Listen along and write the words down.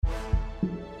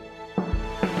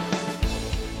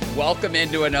Welcome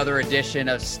into another edition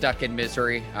of Stuck in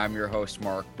Misery. I'm your host,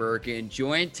 Mark Bergen,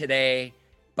 joined today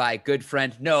by good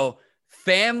friend,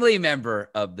 family member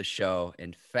of the show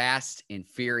and Fast and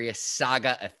Furious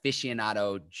saga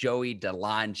aficionado, Joey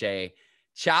DeLange,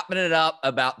 chopping it up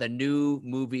about the new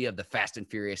movie of the Fast and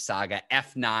Furious saga,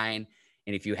 F9.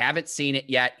 And if you haven't seen it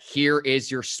yet, here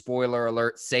is your spoiler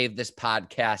alert. Save this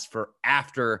podcast for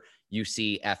after you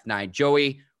see F9.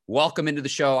 Joey, welcome into the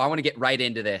show. I want to get right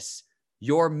into this.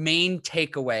 Your main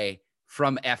takeaway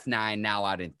from F9 now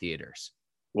out in theaters.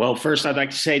 Well, first, I'd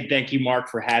like to say thank you, Mark,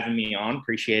 for having me on.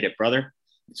 Appreciate it, brother.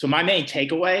 So my main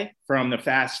takeaway from the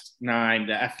Fast 9,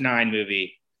 the F9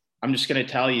 movie, I'm just going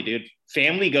to tell you, dude,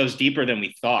 family goes deeper than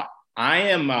we thought. I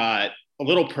am a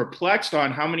little perplexed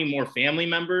on how many more family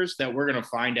members that we're going to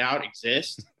find out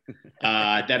exist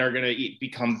that are going to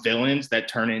become villains that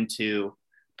turn into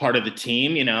part of the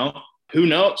team, Who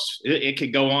knows? It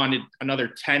could go on another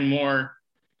 10 more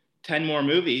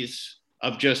movies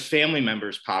of just family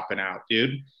members popping out,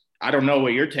 dude. I don't know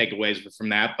what your takeaways were from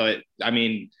that, but I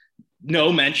mean,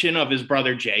 no mention of his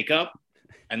brother Jacob,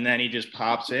 and then he just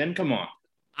pops in. Come on.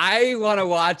 I want to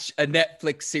watch a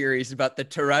Netflix series about the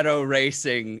Toretto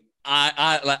racing.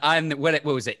 What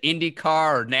was it,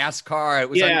 IndyCar or NASCAR? It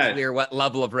was unclear what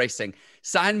level of racing.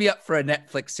 Sign me up for a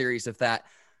Netflix series of that.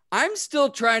 I'm still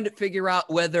trying to figure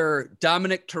out whether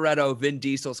Dominic Toretto, Vin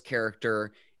Diesel's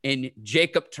character, and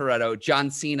Jacob Toretto, John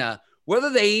Cena, whether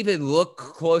they even look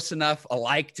close enough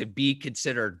alike to be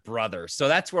considered brothers. So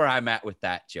that's where I'm at with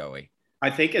that, Joey. I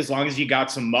think as long as you got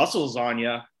some muscles on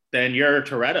you, then you're a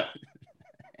Toretto.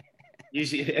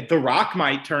 The Rock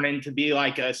might turn into be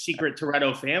like a secret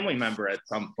Toretto family member at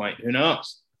some point. Who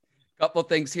knows? Couple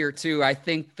things here too. I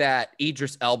think that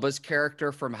Idris Elba's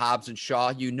character from Hobbs and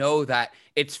Shaw, that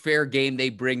it's fair game they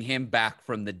bring him back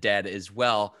from the dead as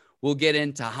well. We'll get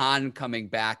into Han coming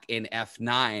back in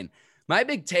F9. My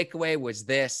big takeaway was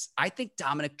this. I think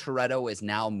Dominic Toretto is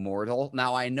now mortal.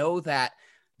 Now, I know that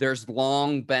there's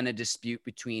long been a dispute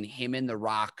between him and The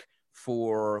Rock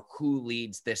for who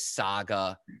leads this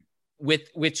saga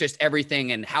with just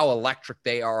everything and how electric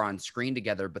they are on screen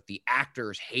together. But the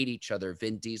actors hate each other,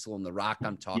 Vin Diesel and The Rock,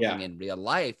 I'm talking in real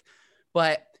life.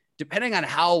 But depending on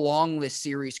how long this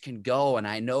series can go, and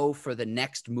I know for the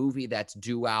next movie that's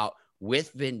due out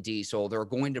with Vin Diesel, they're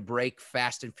going to break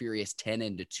Fast and Furious 10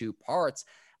 into two parts.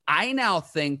 I now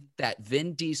think that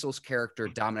Vin Diesel's character,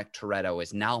 Dominic Toretto,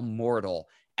 is now mortal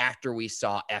after we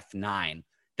saw F9.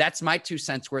 That's my 2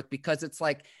 cents worth, because it's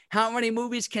like, how many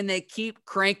movies can they keep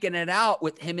cranking it out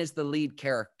with him as the lead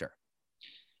character?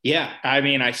 Yeah, I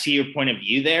mean, I see your point of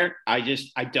view there. I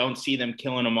don't see them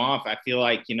killing him off. I feel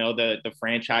like, the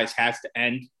franchise has to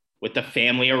end with the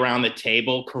family around the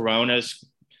table, Coronas,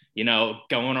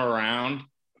 going around,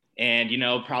 and,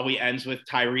 probably ends with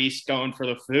Tyrese going for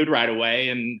the food right away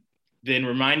and then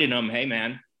reminding him, hey,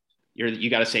 man, you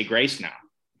got to say grace now.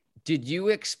 Did you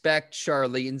expect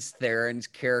Charlize Theron's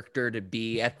character to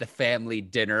be at the family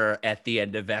dinner at the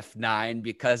end of F9?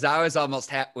 Because I was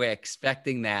almost halfway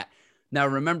expecting that. Now,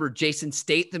 remember, Jason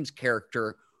Statham's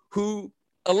character, who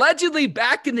allegedly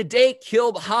back in the day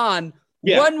killed Han,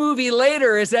 one movie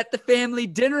later is at the family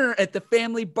dinner, at the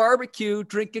family barbecue,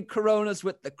 drinking Coronas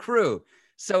with the crew.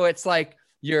 So it's like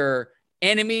your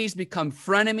enemies become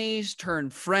frenemies,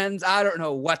 turn friends. I don't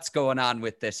know what's going on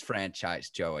with this franchise,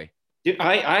 Joey. Dude,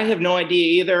 I have no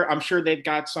idea either. I'm sure they've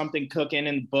got something cooking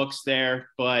in books there,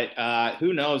 but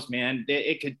who knows, man?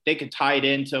 They could tie it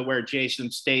into where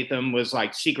Jason Statham was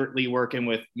like secretly working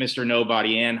with Mr.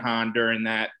 Nobody and Han during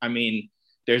that. I mean,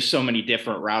 there's so many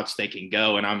different routes they can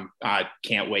go, and I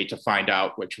can't wait to find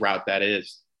out which route that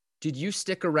is. Did you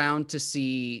stick around to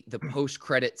see the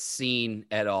post-credit scene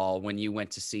at all when you went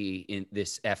to see in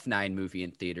this F9 movie in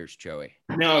theaters, Joey?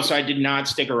 No, so I did not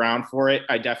stick around for it.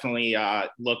 I definitely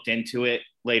looked into it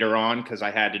later on because I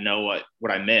had to know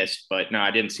what I missed. But no, I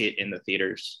didn't see it in the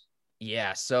theaters.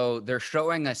 Yeah, so they're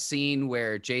showing a scene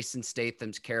where Jason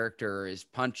Statham's character is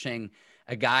punching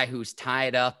a guy who's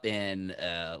tied up in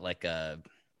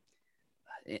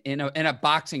in a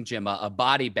boxing gym, a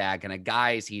body bag, and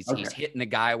he's hitting a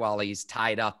guy while he's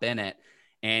tied up in it,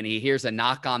 and he hears a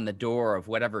knock on the door of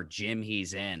whatever gym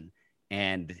he's in,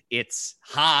 and it's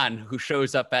Han who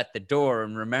shows up at the door.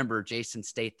 And remember, Jason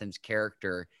Statham's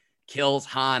character kills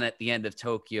Han at the end of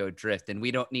Tokyo Drift, and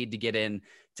we don't need to get into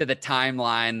the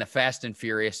timeline. The Fast and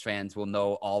Furious fans will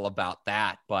know all about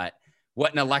that, but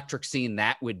what an electric scene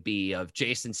that would be of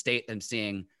Jason Statham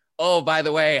seeing, oh, by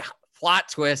the way, plot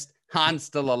twist, Han's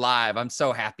still alive. I'm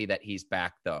so happy that he's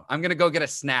back, though. I'm going to go get a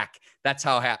snack. That's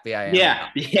how happy I am.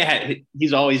 Yeah.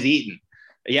 He's always eating.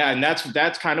 Yeah. And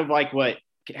that's kind of like what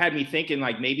had me thinking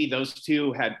like maybe those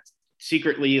two had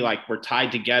secretly like were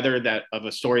tied together, that of a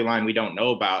storyline we don't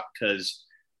know about. Because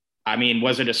I mean,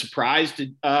 was it a surprise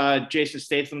to Jason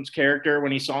Statham's character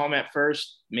when he saw him at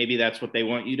first? Maybe that's what they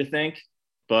want you to think,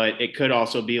 but it could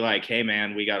also be like, hey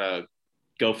man, we gotta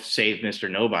go save Mr.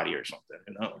 Nobody or something.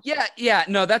 Who knows? Yeah.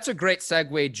 No, that's a great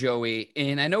segue, Joey.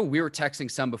 And I know we were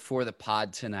texting some before the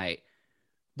pod tonight.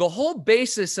 The whole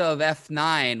basis of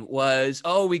F9 was,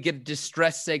 oh, we get a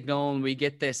distress signal and we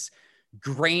get this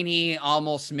grainy,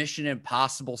 almost Mission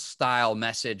Impossible style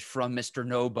message from Mr.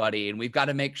 Nobody, and we've got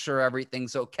to make sure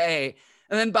everything's okay.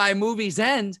 And then by movie's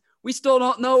end, we still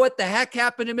don't know what the heck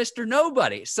happened to Mr.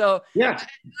 Nobody. So yeah,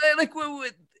 like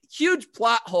huge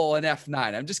plot hole in F9.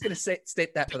 I'm just going to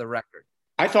state that for the record.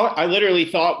 I literally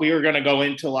thought we were going to go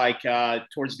into like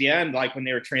towards the end, like when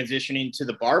they were transitioning to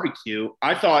the barbecue,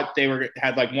 I thought they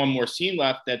had like one more scene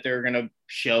left that they were going to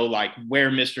show like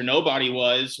where Mr. Nobody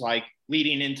was, like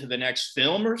leading into the next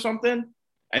film or something.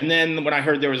 And then when I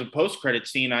heard there was a post-credit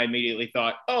scene, I immediately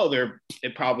thought, oh,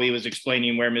 it probably was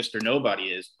explaining where Mr. Nobody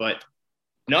is, but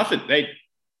nothing. They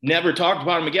never talked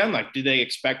about him again. Like, do they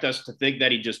expect us to think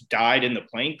that he just died in the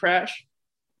plane crash?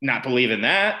 Not believing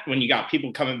that. When you got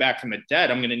people coming back from the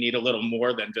dead, I'm going to need a little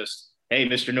more than just, hey,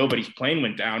 Mr. Nobody's plane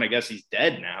went down, I guess he's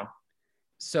dead now.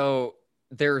 So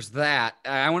there's that.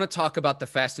 I want to talk about the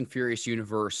Fast and Furious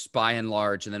universe by and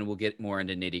large, and then we'll get more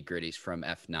into nitty gritties from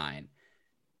F9.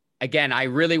 Again, I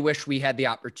really wish we had the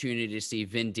opportunity to see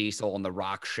Vin Diesel and The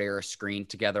Rock share a screen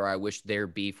together. I wish their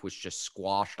beef was just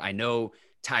squashed. I know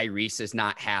Tyrese is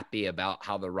not happy about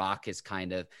how The Rock is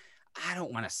kind of, I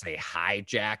don't want to say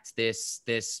hijacked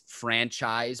this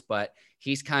franchise, but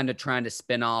he's kind of trying to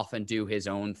spin off and do his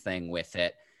own thing with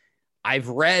it. I've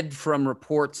read from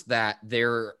reports that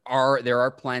there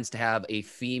are plans to have a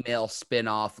female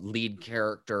spin-off lead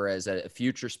character as a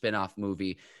future spin-off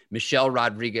movie. Michelle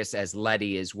Rodriguez as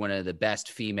Letty is one of the best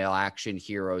female action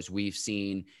heroes we've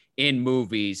seen in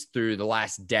movies through the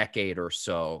last decade or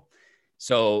so.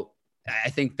 So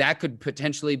I think that could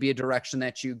potentially be a direction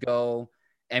that you go.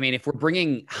 I mean, if we're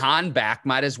bringing Han back,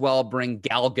 might as well bring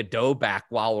Gal Gadot back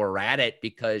while we're at it,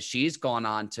 because she's gone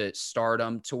on to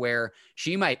stardom to where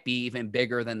she might be even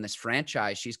bigger than this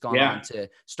franchise. She's gone on to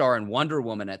star in Wonder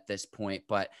Woman at this point.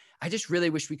 But I just really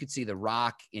wish we could see The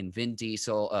Rock and Vin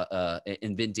Diesel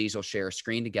share a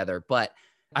screen together. But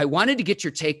I wanted to get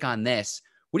your take on this.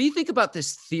 What do you think about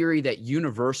this theory that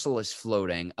Universal is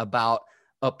floating about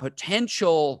a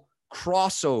potential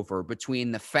crossover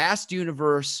between the Fast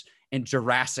universe and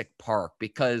Jurassic Park?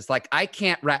 Because like, I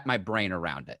can't wrap my brain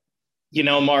around it. You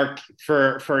know, Mark,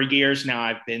 for years now,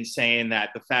 I've been saying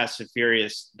that the Fast and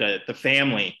Furious, the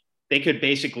family, they could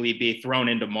basically be thrown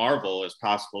into Marvel as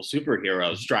possible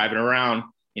superheroes driving around,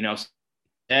 you know,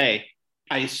 hey,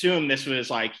 I assume this was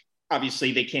like,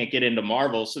 obviously they can't get into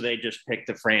Marvel, so they just picked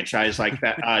a franchise like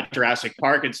that, Jurassic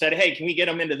Park, and said, hey, can we get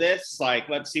them into this? Like,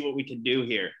 let's see what we can do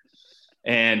here.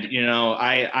 And, you know,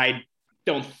 I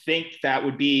don't think that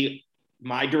would be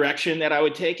my direction that I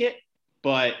would take it,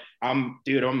 but I'm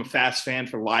a Fast fan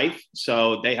for life.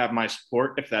 So they have my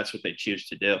support if that's what they choose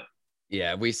to do.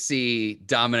 Yeah. We see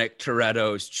Dominic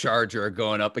Toretto's Charger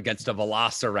going up against a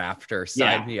Velociraptor.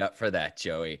 Sign me up for that,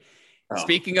 Joey. Oh.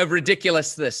 Speaking of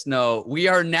ridiculousness, no, we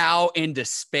are now into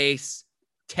space.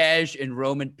 Tej and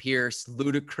Roman Pierce,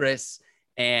 Ludacris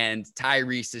and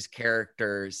Tyrese's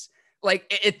characters.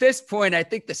 Like, at this point, I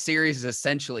think the series is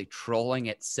essentially trolling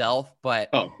itself,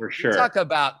 but for sure. Talk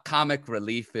about comic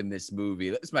relief in this movie.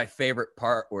 That's my favorite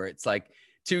part, where it's like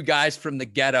two guys from the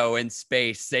ghetto in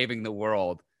space saving the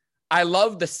world. I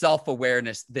love the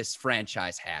self-awareness this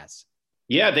franchise has.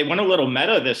 Yeah, they went a little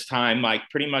meta this time, like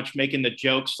pretty much making the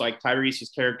jokes, like Tyrese's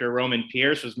character, Roman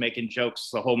Pierce, was making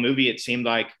jokes the whole movie, it seemed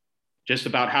like, just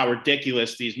about how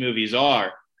ridiculous these movies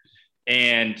are.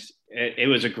 And it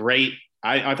was a great,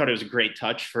 I thought it was a great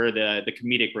touch for the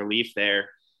comedic relief there.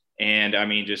 And I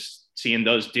mean, just seeing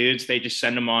those dudes, they just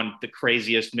send them on the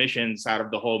craziest missions out of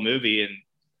the whole movie, and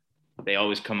they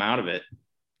always come out of it.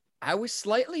 I was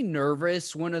slightly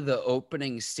nervous. One of the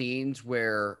opening scenes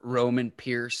where Roman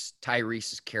Pierce,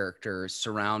 Tyrese's character, is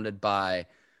surrounded by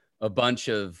a bunch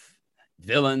of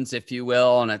villains, if you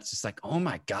will. And it's just like, oh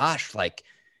my gosh, like,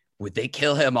 would they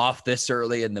kill him off this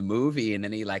early in the movie? And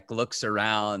then he like looks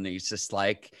around and he's just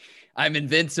like, I'm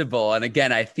invincible. And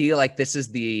again, I feel like this is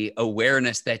the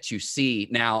awareness that you see.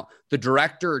 Now, the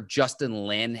director, Justin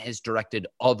Lin, has directed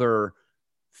other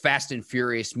Fast and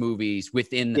Furious movies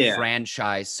within the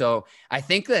franchise. So I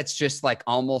think that's just like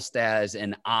almost as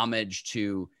an homage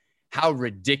to how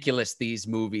ridiculous these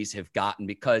movies have gotten,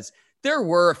 because There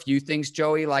were a few things,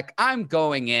 Joey, like I'm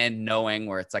going in knowing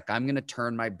where it's like I'm going to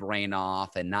turn my brain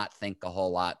off and not think a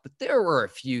whole lot. But there were a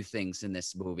few things in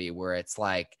this movie where it's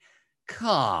like,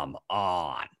 come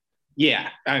on. Yeah.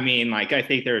 I mean, like, I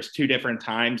think there's two different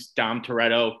times Dom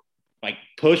Toretto like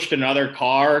pushed another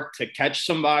car to catch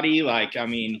somebody. Like, I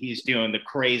mean, he's doing the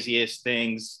craziest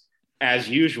things as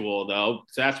usual, though.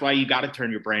 So that's why you got to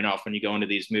turn your brain off when you go into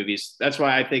these movies. That's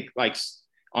why I think, like,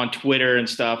 on Twitter and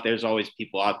stuff, there's always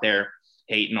people out there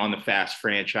hating on the Fast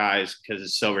franchise because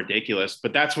it's so ridiculous.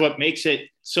 But that's what makes it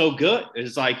so good.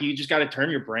 Is like you just got to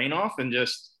turn your brain off and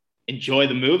just enjoy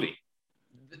the movie.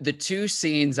 The two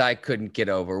scenes I couldn't get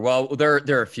over. Well, there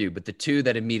are a few, but the two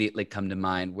that immediately come to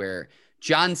mind where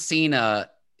John Cena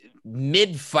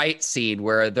mid-fight scene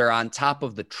where they're on top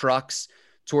of the trucks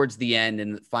towards the end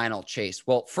in the final chase.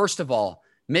 Well, first of all,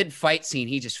 mid-fight scene,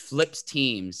 he just flips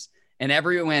teams, and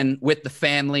everyone with the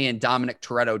family and Dominic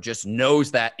Toretto just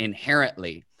knows that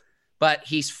inherently. But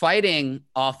he's fighting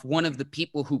off one of the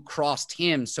people who crossed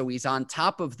him, so he's on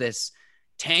top of this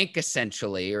tank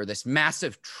essentially, or this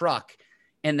massive truck,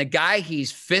 and the guy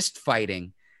he's fist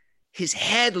fighting, his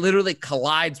head literally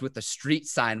collides with the street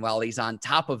sign while he's on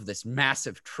top of this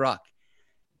massive truck.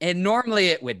 And normally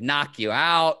it would knock you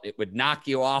out. It would knock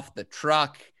you off the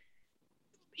truck.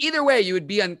 Either way, you would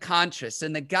be unconscious.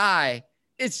 And the guy,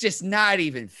 it's just not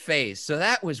even phased. So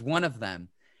that was one of them.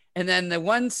 And then the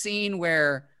one scene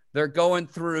where they're going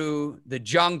through the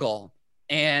jungle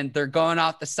and they're going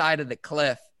off the side of the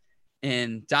cliff,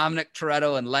 and Dominic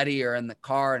Toretto and Letty are in the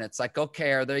car, and it's like,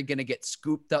 okay, are they going to get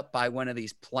scooped up by one of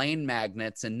these plane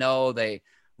magnets? And no, they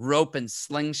rope and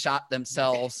slingshot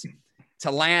themselves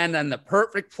to land on the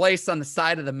perfect place on the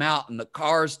side of the mountain. The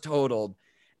car's totaled,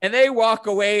 and they walk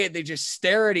away and they just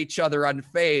stare at each other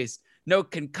unfazed. No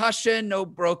concussion, no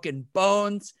broken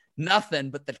bones, nothing,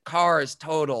 but the car is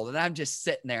totaled. And I'm just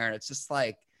sitting there, and it's just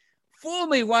like, fool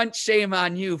me once, shame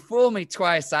on you. Fool me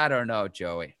twice, I don't know,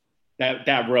 Joey.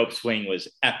 That rope swing was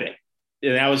epic.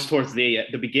 And that was towards the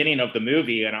beginning of the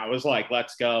movie. And I was like,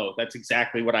 let's go. That's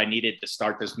exactly what I needed to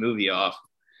start this movie off.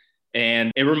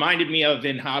 And it reminded me of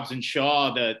in Hobbs and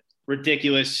Shaw, the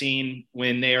ridiculous scene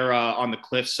when they're on the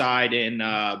cliffside in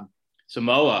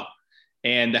Samoa,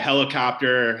 and the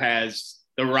helicopter has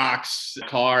the Rock's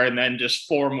car, and then just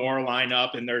four more line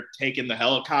up and they're taking the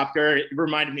helicopter. It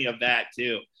reminded me of that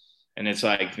too. And it's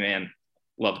like, man,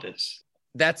 love this.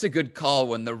 That's a good call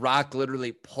when The Rock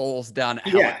literally pulls down a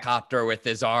helicopter with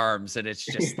his arms. And it's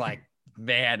just like,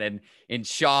 man. And in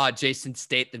Shaw, Jason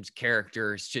Statham's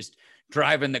character is just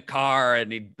driving the car,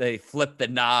 and they flip the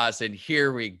NOS, and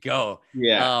here we go.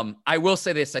 Yeah. I will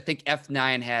say this. I think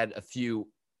F9 had a few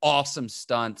awesome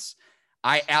stunts.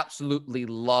 I absolutely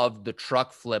loved the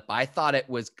truck flip. I thought it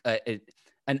was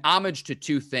an homage to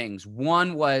two things.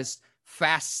 One was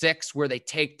Fast 6, where they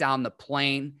take down the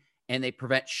plane and they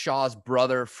prevent Shaw's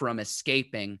brother from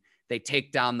escaping. They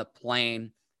take down the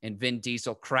plane, and Vin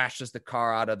Diesel crashes the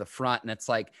car out of the front. And it's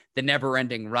like the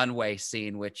never-ending runway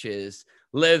scene, which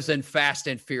lives in Fast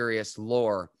and Furious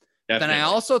lore. Definitely. Then I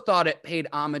also thought it paid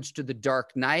homage to The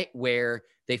Dark Knight, where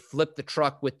they flip the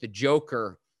truck with the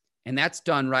Joker, and that's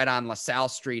done right on LaSalle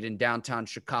Street in downtown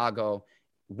Chicago.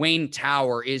 Wayne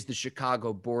Tower is the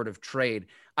Chicago Board of Trade.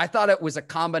 I thought it was a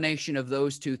combination of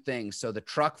those two things. So the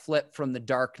truck flip from the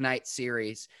Dark Knight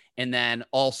series, and then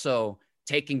also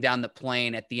taking down the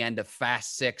plane at the end of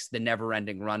Fast 6, the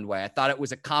never-ending runway. I thought it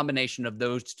was a combination of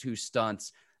those two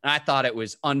stunts, and I thought it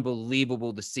was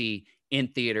unbelievable to see in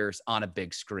theaters on a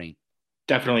big screen.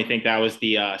 Definitely think that was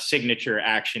the signature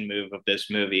action move of this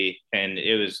movie, and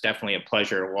it was definitely a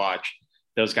pleasure to watch.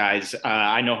 Those guys,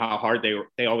 I know how hard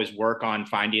they always work on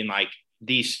finding like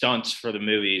these stunts for the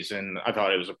movies, and I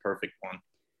thought it was a perfect one.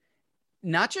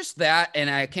 Not just that, and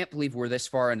I can't believe we're this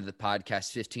far into the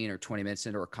podcast, 15 or 20 minutes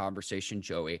into our conversation,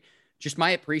 Joey. Just my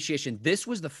appreciation. This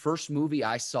was the first movie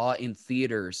I saw in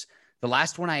theaters. The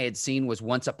last one I had seen was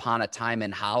Once Upon a Time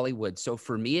in Hollywood. So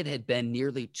for me, it had been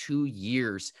nearly 2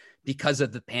 years because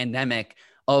of the pandemic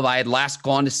of I had last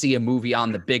gone to see a movie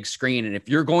on the big screen. And if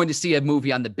you're going to see a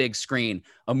movie on the big screen,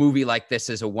 a movie like this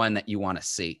is a one that you want to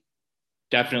see.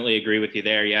 Definitely agree with you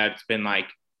there. Yeah, it's been like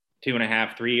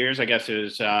 2.5, 3 years. I guess it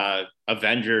was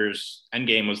Avengers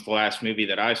Endgame was the last movie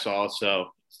that I saw. So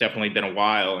it's definitely been a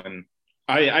while. And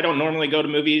I don't normally go to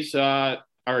movies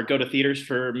or go to theaters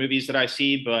for movies that I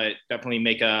see, but definitely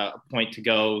make a point to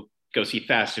go see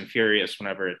Fast and Furious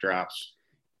whenever it drops.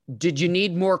 Did you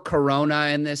need more Corona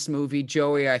in this movie,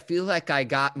 Joey? I feel like I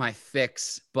got my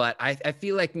fix, but I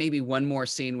feel like maybe one more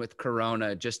scene with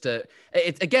Corona just to,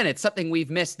 it's something we've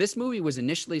missed. This movie was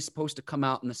initially supposed to come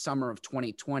out in the summer of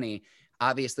 2020.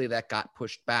 Obviously that got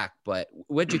pushed back, but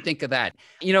what'd you think of that?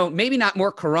 You know, maybe not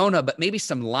more Corona, but maybe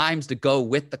some limes to go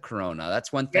with the Corona.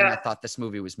 That's one thing I thought this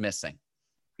movie was missing.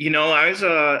 You know, I was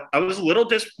a little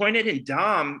disappointed in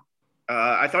Dom.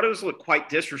 I thought it was quite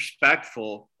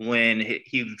disrespectful when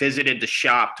he visited the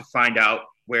shop to find out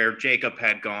where Jacob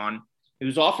had gone. He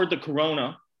was offered the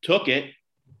Corona, took it,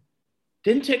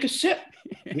 didn't take a sip.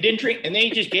 He didn't drink, and then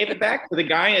he just gave it back to the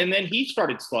guy, and then he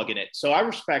started slugging it. So I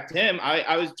respect him.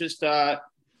 I was just,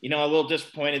 you know, a little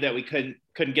disappointed that we couldn't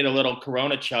get a little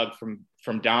Corona chug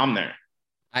from Dom there.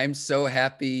 I'm so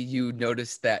happy you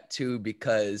noticed that too,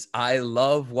 because I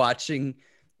love watching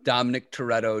Dominic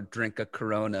Toretto drink a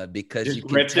Corona because Just you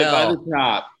can ripped it by tell, the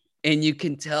top. and you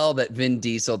can tell that Vin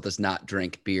Diesel does not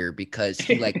drink beer because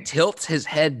he like tilts his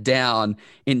head down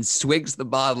and swigs the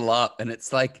bottle up. And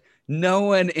it's like no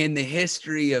one in the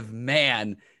history of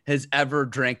man has ever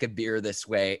drank a beer this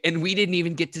way. And we didn't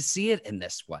even get to see it in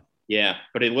this one. Yeah,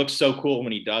 but it looks so cool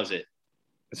when he does it.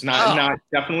 It's not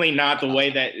definitely not the way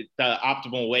that the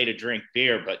optimal way to drink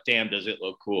beer, but damn, does it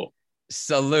look cool.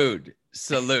 Salute.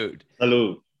 Salute.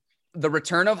 The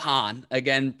return of Han,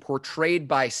 again, portrayed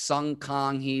by Sung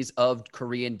Kang. He's of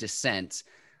Korean descent.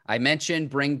 I mentioned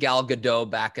bring Gal Gadot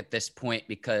back at this point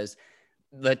because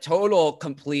the total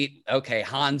complete, okay,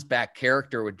 Han's back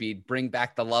character would be bring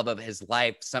back the love of his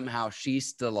life. Somehow she's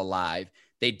still alive.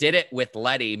 They did it with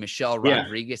Letty, Michelle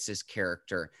Rodriguez's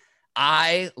character.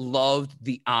 I loved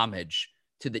the homage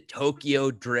to the Tokyo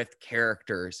Drift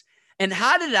characters. And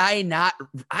how did I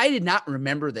did not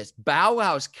remember this. Bow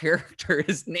Wow's character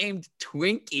is named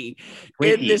Twinkie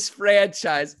in this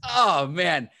franchise. Oh,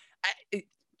 man.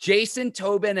 Jason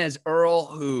Tobin as Earl,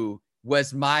 who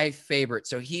was my favorite.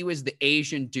 So he was the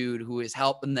Asian dude who was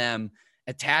helping them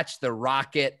attach the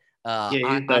rocket. He's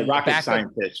the rocket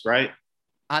scientist, right?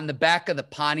 On the back of the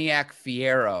Pontiac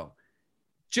Fiero.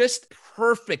 Just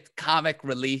perfect comic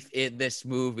relief in this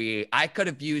movie. I could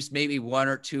have used maybe one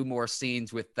or two more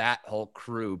scenes with that whole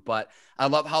crew, but I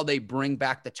love how they bring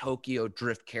back the Tokyo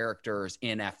Drift characters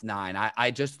in F9.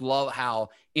 I just love how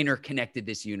interconnected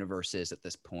this universe is at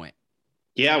this point.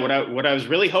 Yeah, what I was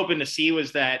really hoping to see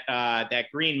was that that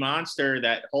green monster,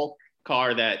 that Hulk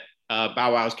car that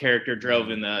Bow Wow's character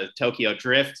drove in the Tokyo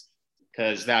Drift,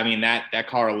 because I mean that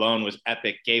car alone was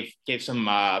epic. Gave some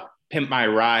Pimp My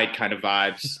Ride kind of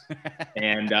vibes,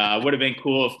 and would have been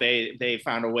cool if they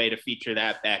found a way to feature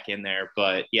that back in there.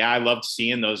 But yeah, I loved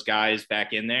seeing those guys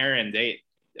back in there, and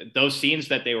those scenes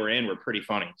that they were in were pretty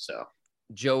funny. So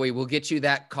Joey, we'll get you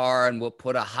that car and we'll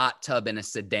put a hot tub in a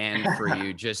sedan for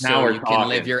you just so you can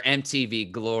live your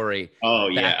MTV glory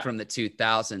back from the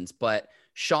 2000s. But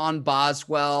Sean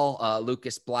Boswell,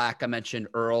 Lucas Black, I mentioned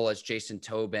Earl as Jason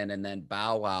Tobin, and then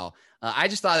Bow Wow. I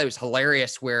just thought it was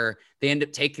hilarious where they end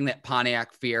up taking that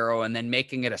Pontiac Fiero and then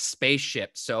making it a spaceship.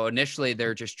 So initially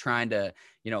they're just trying to,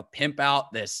 pimp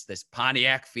out this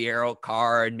Pontiac Fiero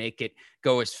car and make it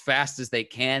go as fast as they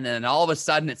can. And then all of a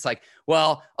sudden it's like,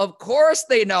 well, of course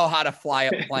they know how to fly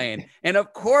a plane. And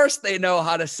of course they know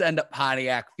how to send a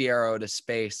Pontiac Fiero to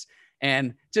space.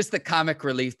 And just the comic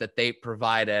relief that they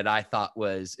provided, I thought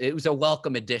it was a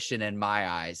welcome addition in my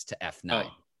eyes to F9.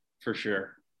 Oh, for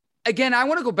sure. Again, I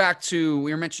want to go back to,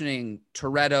 we were mentioning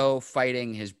Toretto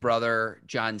fighting his brother,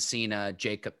 John Cena,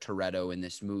 Jacob Toretto in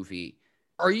this movie.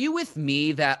 Are you with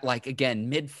me that, like, again,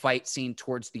 mid-fight scene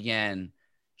towards the end,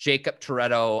 Jacob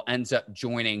Toretto ends up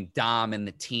joining Dom and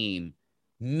the team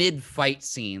mid-fight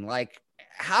scene? Like,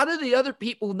 how do the other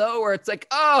people know where it's like,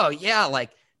 oh, yeah, like,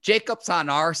 Jacob's on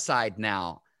our side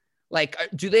now? Like,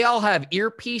 do they all have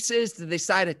earpieces? Do they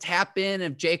decide to tap in?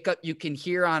 If Jacob, you can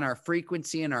hear on our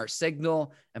frequency and our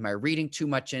signal. Am I reading too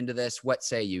much into this? What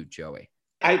say you, Joey?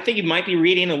 I think you might be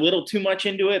reading a little too much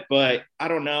into it, but I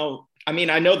don't know. I mean,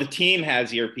 I know the team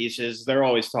has earpieces. They're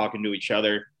always talking to each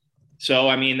other. So,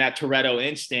 I mean, that Toretto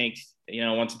instinct,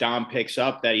 once Dom picks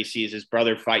up that he sees his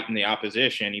brother fighting the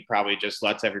opposition, he probably just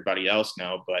lets everybody else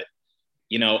know. But,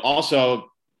 also,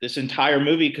 this entire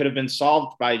movie could have been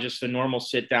solved by just a normal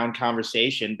sit-down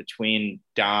conversation between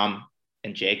Dom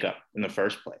and Jacob in the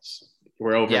first place.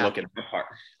 We're overlooking that part.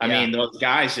 I mean, those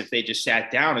guys, if they just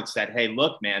sat down and said, hey,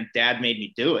 look, man, Dad made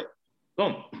me do it.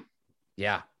 Boom.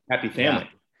 Yeah. Happy family.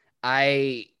 Yeah.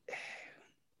 I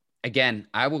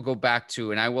will go back to,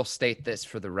 and I will state this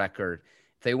for the record,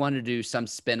 if they want to do some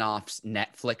spin-offs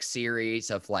Netflix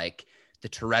series of like the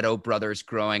Toretto brothers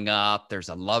growing up, there's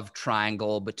a love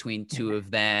triangle between two of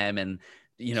them, and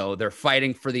they're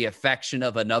fighting for the affection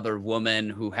of another woman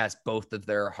who has both of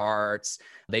their hearts.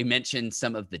 They mentioned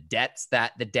some of the debts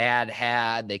that the dad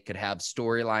had. They could have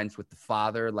storylines with the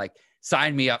father. Like,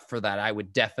 sign me up for that. I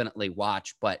would definitely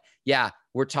watch. But yeah,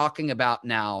 we're talking about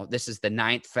now, this is the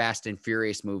 9th Fast and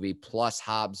Furious movie plus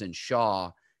Hobbs and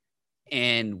Shaw.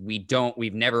 And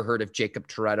we've never heard of Jacob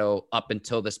Toretto up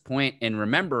until this point. And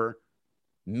remember,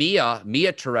 Mia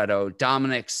Toretto,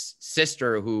 Dominic's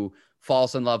sister, who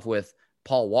falls in love with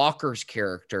Paul Walker's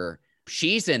character,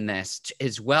 she's in this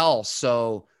as well.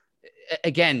 So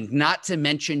again, not to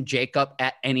mention Jacob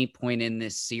at any point in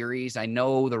this series. I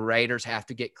know the writers have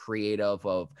to get creative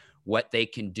of what they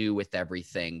can do with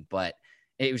everything, but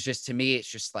it was just, to me, it's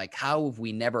just like, how have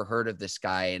we never heard of this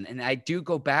guy? And I do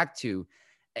go back to,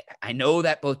 I know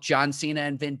that both John Cena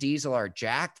and Vin Diesel are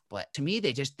jacked, but to me,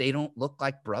 they don't look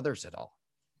like brothers at all.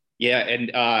 Yeah.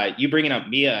 And you bringing up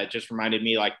Mia just reminded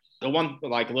me, like, the one,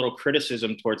 like, little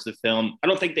criticism towards the film. I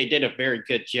don't think they did a very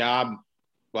good job,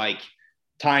 like,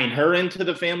 tying her into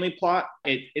the family plot.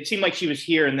 It seemed like she was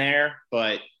here and there,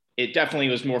 but it definitely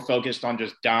was more focused on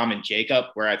just Dom and Jacob,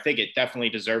 where I think it definitely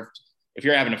deserved, if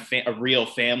you're having a real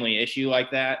family issue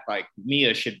like that, like,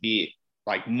 Mia should be,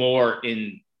 like, more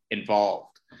involved.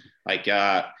 Like,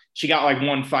 she got, like,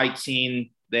 one fight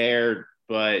scene there,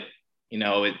 but, you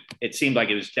know, it seemed like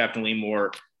it was definitely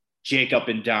more Jacob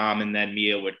and Dom, and then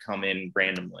Mia would come in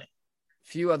randomly.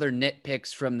 Few other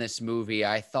nitpicks from this movie.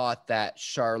 I thought that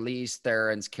Charlize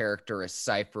Theron's character as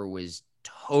Cypher was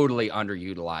totally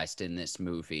underutilized in this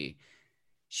movie.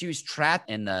 She was trapped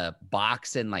in the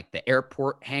box in, like, the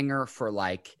airport hangar for,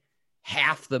 like,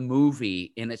 half the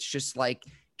movie. And it's just like,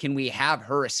 can we have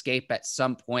her escape at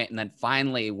some point? And then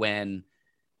finally, when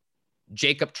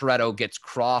Jacob Toretto gets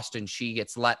crossed and she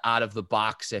gets let out of the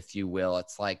box, if you will,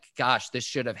 it's like, gosh, this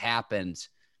should have happened.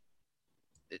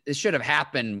 This should have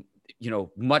happened, you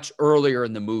know, much earlier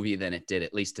in the movie than it did,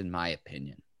 at least in my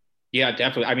opinion. Yeah,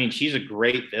 definitely. I mean, she's a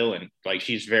great villain. Like,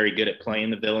 she's very good at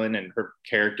playing the villain, and her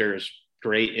character is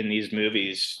great in these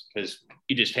movies because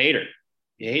you just hate her.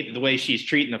 You hate the way she's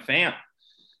treating the fam.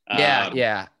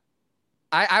 Yeah.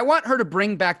 I want her to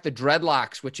bring back the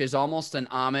dreadlocks, which is almost an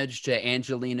homage to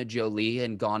Angelina Jolie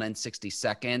in Gone in 60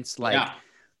 Seconds. Like, yeah.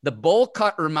 The bowl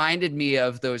cut reminded me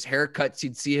of those haircuts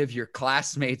you'd see of your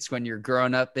classmates when you're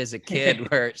growing up as a kid,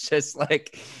 where it's just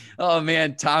like, oh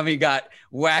man, Tommy got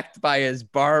whacked by his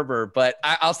barber. But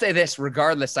I'll say this,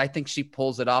 regardless, I think she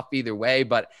pulls it off either way.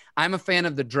 But I'm a fan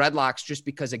of the dreadlocks just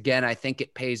because, again, I think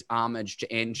it pays homage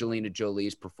to Angelina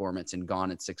Jolie's performance in Gone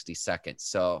in 60 Seconds.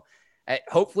 So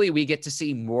hopefully we get to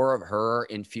see more of her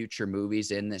in future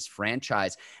movies in this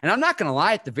franchise. And I'm not going to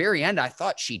lie, at the very end, I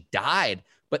thought she died.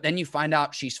 But then you find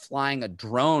out she's flying a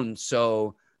drone.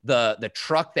 So the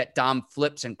truck that Dom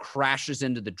flips and crashes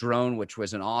into the drone, which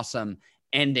was an awesome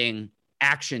ending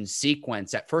action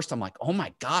sequence. At first, I'm like, oh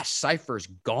my gosh, Cypher's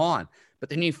gone. But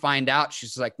then you find out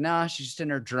she's like, nah, she's just in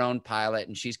her drone pilot,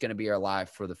 and she's going to be alive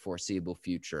for the foreseeable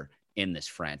future in this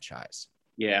franchise.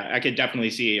 Yeah, I could definitely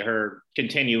see her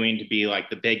continuing to be like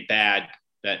the big bad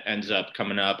that ends up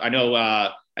coming up. I know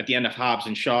at the end of Hobbs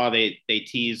and Shaw, they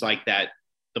tease like that,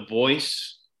 the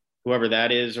voice, whoever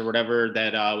that is or whatever,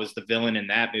 that was the villain in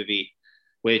that movie,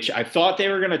 which I thought they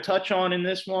were going to touch on in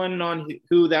this one, on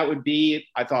who that would be.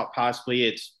 I thought possibly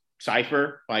it's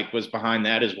Cypher, like, was behind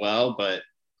that as well, but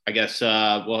I guess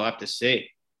we'll have to see.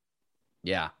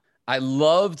 Yeah. I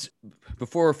loved,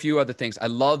 before a few other things, I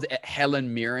loved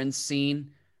Helen Mirren's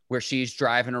scene where she's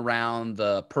driving around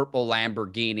the purple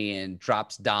Lamborghini and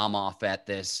drops Dom off at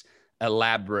this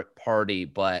elaborate party.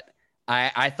 But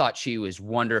I thought she was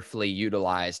wonderfully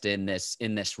utilized in this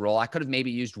role. I could have maybe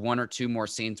used one or two more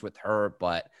scenes with her,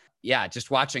 but yeah,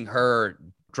 just watching her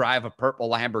drive a purple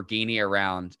Lamborghini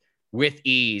around with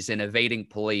ease and evading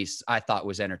police, I thought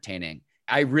was entertaining.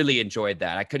 I really enjoyed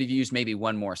that. I could have used maybe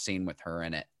one more scene with her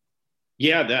in it.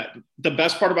 Yeah, the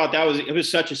best part about that was it was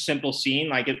such a simple scene.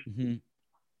 Like, it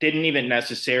didn't even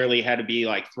necessarily had to be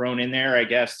like thrown in there. I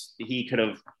guess they could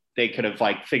have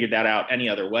like figured that out any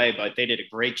other way, but they did a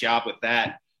great job with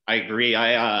that. I agree.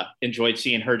 I enjoyed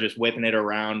seeing her just whipping it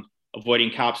around,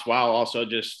 avoiding cops while also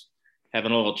just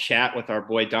having a little chat with our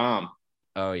boy Dom.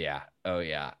 Oh yeah.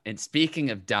 And speaking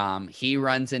of Dom, he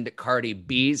runs into Cardi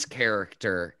B's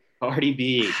character. Cardi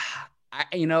B.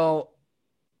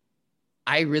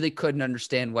 I really couldn't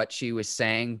understand what she was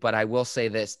saying, but I will say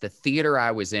this, the theater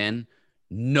I was in,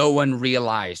 no one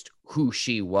realized who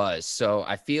she was. So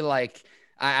I feel like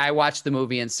I watched the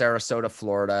movie in Sarasota,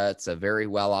 Florida. It's a very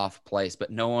well-off place,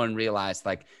 but no one realized,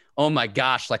 like, oh my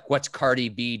gosh, like, what's Cardi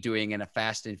B doing in a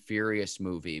Fast and Furious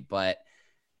movie? But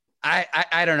I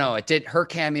don't know. Her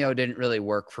cameo didn't really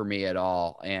work for me at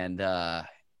all. And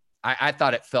I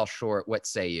thought it fell short. What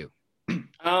say you?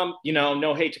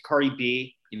 No hate to Cardi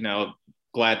B,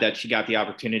 glad that she got the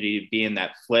opportunity to be in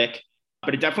that flick,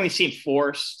 but it definitely seemed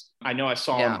forced. I know I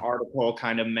saw Yeah. an article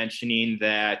kind of mentioning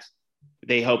that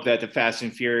they hope that the Fast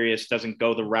and Furious doesn't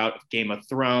go the route of Game of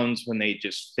Thrones when they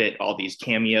just fit all these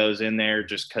cameos in there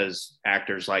just because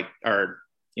actors like, or,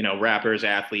 rappers,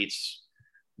 athletes,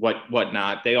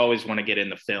 whatnot, they always want to get in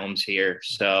the films here.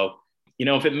 So,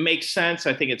 if it makes sense,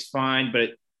 I think it's fine, but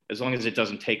as long as it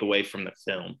doesn't take away from the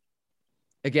film.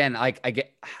 Again, I'm going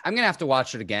to have to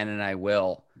watch it again, and I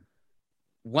will.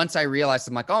 Once I realized,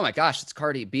 I'm like, oh my gosh, it's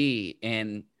Cardi B.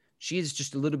 And she's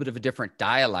just a little bit of a different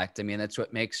dialect. I mean, that's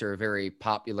what makes her a very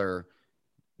popular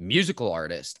musical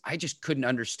artist. I just couldn't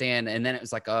understand. And then it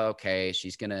was like, oh, okay,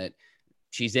 she's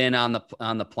in on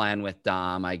the plan with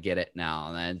Dom. I get it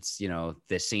now. And that's,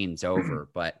 the scene's over.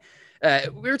 But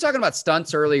we were talking about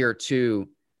stunts earlier too.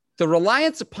 The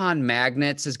reliance upon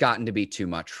magnets has gotten to be too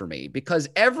much for me because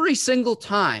every single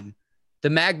time the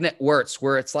magnet works,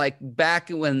 where it's like back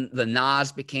when the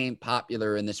Nas became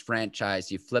popular in this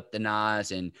franchise, you flip the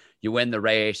Nas and you win the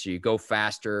race, or you go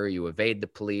faster, you evade the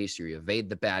police, or you evade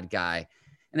the bad guy.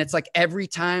 And it's like every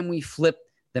time we flip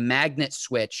the magnet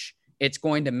switch, it's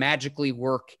going to magically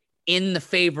work in the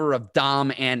favor of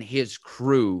Dom and his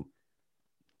crew.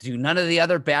 Do none of the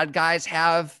other bad guys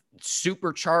have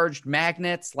supercharged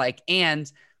magnets?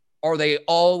 And are they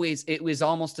always, it was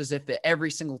almost as if every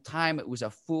single time it was a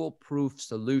foolproof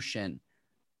solution.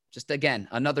 Just again,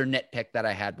 another nitpick that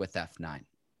I had with F9.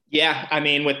 Yeah, I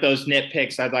mean, with those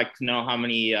nitpicks, I'd like to know how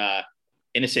many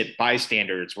innocent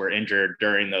bystanders were injured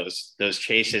during those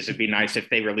chases. It'd be nice if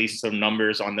they released some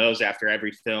numbers on those after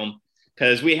every film,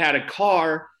 because we had a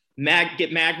car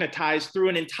get magnetized through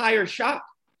an entire shop.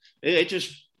 It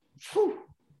just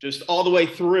all the way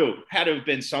through. Had to have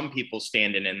been some people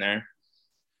standing in there.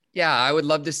 Yeah, I would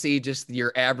love to see just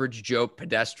your average Joe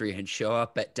pedestrian show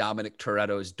up at Dominic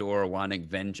Toretto's door wanting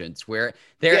vengeance, where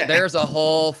there's a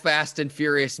whole Fast and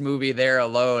Furious movie there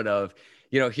alone of,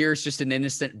 here's just an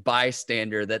innocent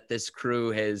bystander that this crew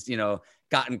has,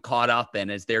 gotten caught up in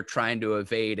as they're trying to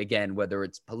evade, again, whether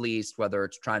it's police, whether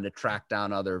it's trying to track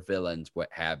down other villains, what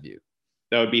have you.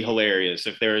 That would be hilarious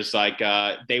if there was like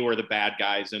they were the bad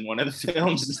guys in one of the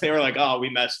films. They were like, "Oh, we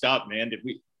messed up, man. Did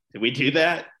we do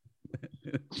that?"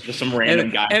 Just some random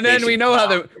guy. And then we know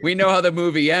how the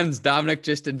movie ends. Dominic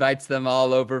just invites them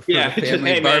all over for the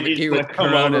family barbecue with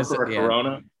Coronas.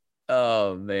 Corona.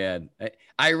 Oh man,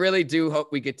 I really do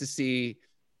hope we get to see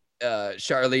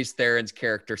Charlize Theron's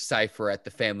character Cypher at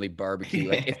the family barbecue.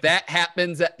 Like, if that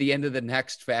happens at the end of the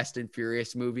next Fast and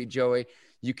Furious movie, Joey,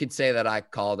 you can say that I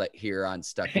called it here on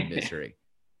Stuck in Misery.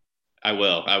 I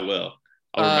will. I'll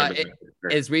remember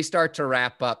that. As we start to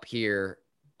wrap up here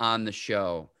on the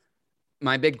show,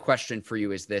 my big question for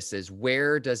you is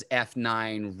where does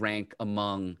F9 rank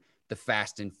among the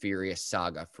Fast and Furious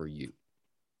saga for you?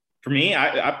 For me,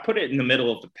 I put it in the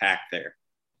middle of the pack there.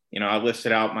 I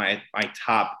listed out my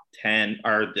top 10,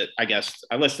 or I guess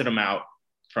I listed them out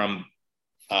from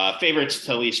favorites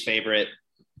to least favorite.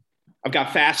 I've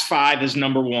got Fast 5 as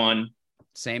number 1.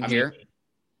 Same here.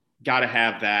 Got to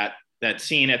have that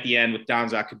scene at the end with Don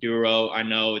Zacaduro. I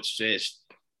know it's just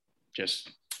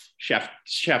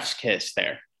chef's kiss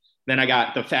there. Then I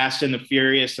got the Fast and the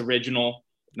Furious original,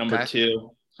 number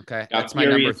 2. Okay, that's my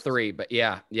number 3, but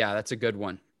yeah, that's a good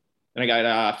one. Then I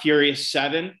got Furious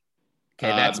 7.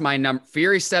 Okay, that's my number.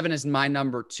 Furious 7 is my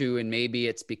number 2, and maybe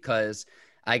it's because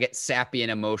I get sappy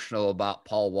and emotional about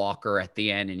Paul Walker at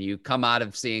the end, and you come out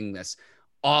of seeing this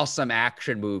awesome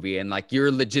action movie and like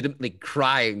you're legitimately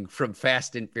crying from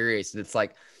Fast and Furious, and it's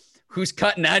like, who's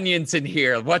cutting onions in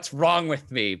here? What's wrong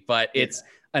with me? But it's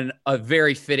a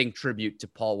very fitting tribute to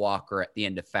Paul Walker at the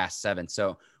end of Fast 7.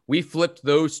 So we flipped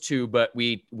those two, but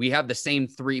we have the same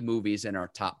 3 movies in our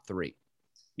top 3.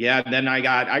 Yeah, then I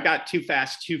got Too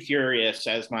Fast, Too Furious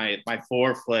as my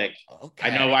 4 flick. Okay.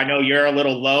 I know you're a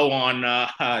little low on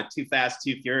Too Fast,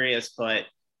 Too Furious, but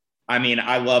I mean,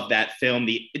 I love that film.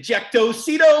 The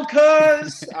ejectocito,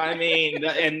 cuz I mean,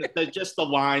 just the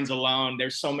lines alone.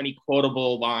 There's so many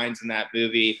quotable lines in that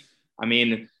movie. I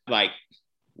mean, like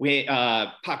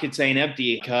pockets ain't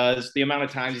empty, cuz the amount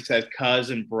of times he says cuz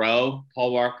and bro,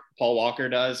 Paul Walker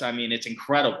does. I mean, it's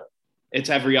incredible. It's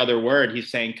every other word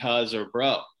he's saying cuz or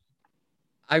bro.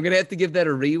 I'm going to have to give that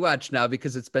a rewatch now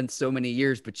because it's been so many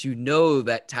years, but you know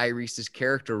that Tyrese's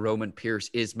character, Roman Pierce,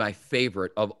 is my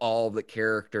favorite of all the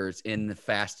characters in the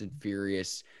Fast and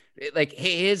Furious. Like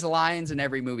his lines in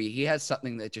every movie, he has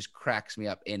something that just cracks me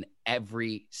up in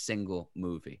every single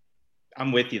movie.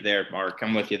 I'm with you there, Mark.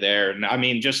 I'm with you there. And I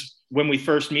mean, just when we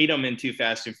first meet him in Too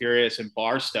Fast and Furious in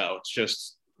Barstow, it's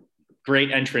just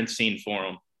great entrance scene for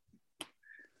him.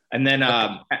 And then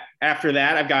after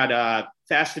that, I've got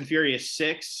Fast and Furious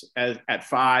 6 at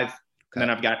 5. And then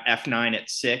I've got F9 at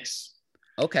 6.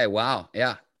 Okay. Wow.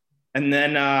 Yeah. And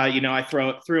then, I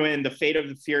threw in the Fate of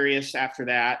the Furious after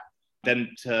that. Then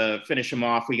to finish them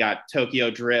off, we got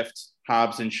Tokyo Drift,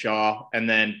 Hobbs and Shaw, and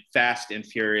then Fast and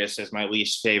Furious as my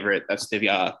least favorite. That's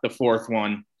the fourth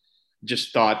one.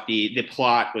 Just thought the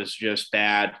plot was just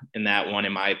bad in that one,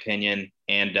 in my opinion,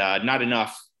 and not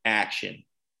enough action.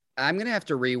 I'm going to have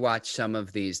to rewatch some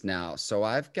of these now. So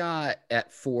I've got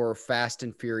at 4 Fast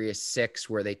and Furious 6,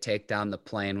 where they take down the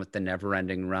plane with the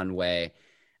never-ending runway.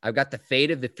 I've got the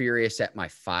Fate of the Furious at my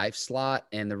 5 slot.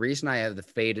 And the reason I have the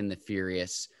Fate and the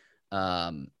Furious,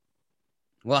 well,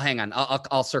 hang on.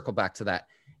 I'll circle back to that.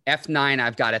 F9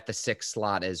 I've got at the 6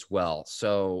 slot as well.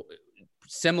 So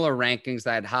similar rankings.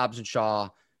 I had Hobbs and Shaw,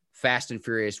 Fast and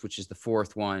Furious, which is the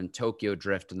 4th one, Tokyo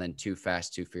Drift, and then 2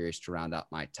 Fast, 2 Furious to round out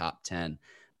my top 10.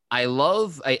 I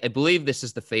believe this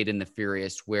is the Fate and the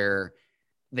Furious, where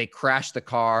they crash the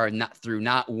car through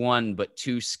not 1, but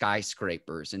 2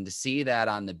 skyscrapers. And to see that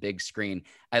on the big screen,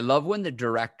 I love when the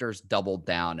directors double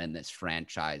down in this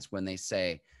franchise, when they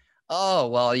say, oh,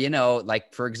 well,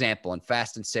 like, for example, in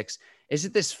Fast and 6,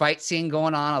 isn't this fight scene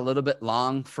going on a little bit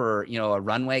long for, a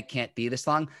runway can't be this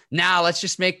long? Now let's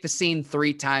just make the scene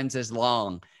 3 times as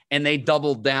long. And they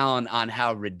double down on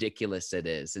how ridiculous it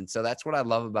is. And so that's what I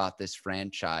love about this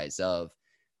franchise, of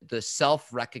the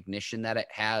self-recognition that it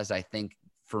has, I think,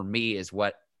 for me, is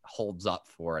what holds up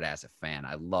for it as a fan.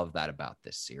 I love that about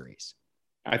this series.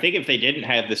 I think if they didn't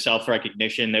have the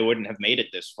self-recognition, they wouldn't have made it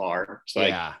this far. It's like,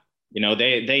 yeah.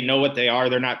 They know what they are.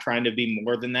 They're not trying to be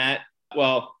more than that.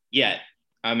 Well, yet.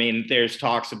 I mean, there's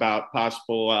talks about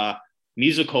possible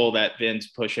musical that Vin's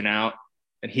pushing out,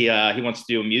 and he wants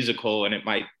to do a musical, and it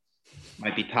might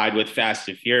be tied with Fast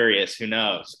and Furious. Who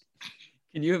knows?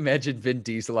 Can you imagine Vin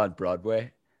Diesel on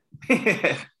Broadway?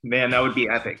 Man, that would be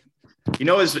epic.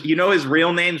 His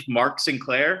real name's Mark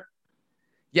Sinclair?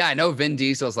 Yeah, I know Vin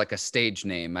Diesel's like a stage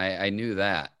name. I knew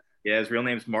that. Yeah, his real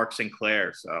name's Mark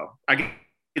Sinclair. So I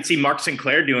could see Mark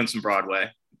Sinclair doing some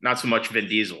Broadway. Not so much Vin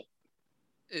Diesel.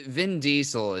 Vin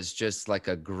Diesel is just like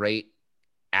a great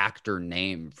actor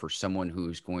name for someone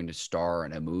who's going to star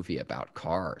in a movie about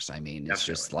cars. I mean, it's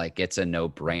just like, it's a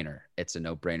no-brainer. It's a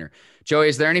no-brainer. Joey,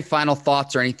 is there any final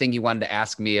thoughts or anything you wanted to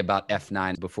ask me about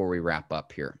F9 before we wrap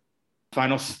up here?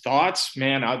 Final thoughts,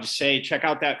 man. I'll just say, check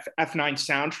out that F9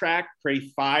 soundtrack.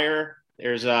 Pretty fire.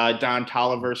 There's a Don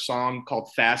Toliver song called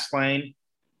Fastlane,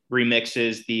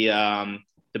 remixes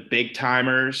the Big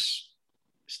Timers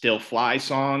Still Fly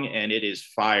song, and it is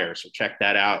fire. So check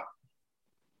that out.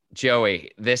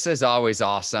 Joey, this is always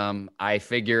awesome. I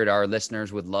figured our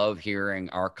listeners would love hearing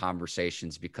our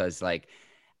conversations, because like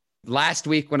last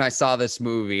week when I saw this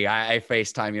movie, I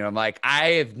FaceTime you. I'm like, I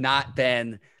have not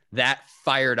been that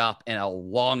fired up in a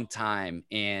long time.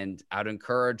 And I'd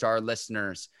encourage our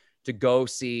listeners to go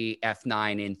see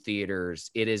F9 in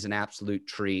theaters. It is an absolute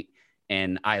treat.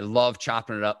 And I love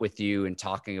chopping it up with you and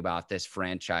talking about this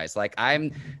franchise. Like,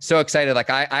 I'm so excited. Like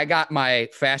I got my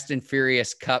Fast and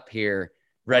Furious cup here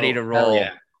ready to roll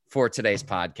for today's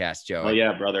podcast, Joey. Oh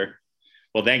yeah, brother.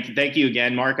 Well, thank you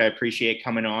again, Mark. I appreciate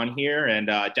coming on here, and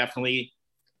definitely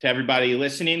to everybody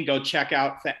listening, go check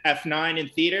out F9 in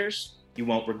theaters. You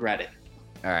won't regret it.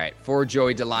 All right. For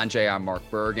Joey DeLange, I'm Mark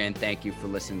Bergen. Thank you for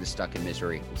listening to Stuck in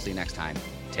Misery. We'll see you next time.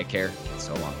 Take care.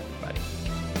 So long, everybody.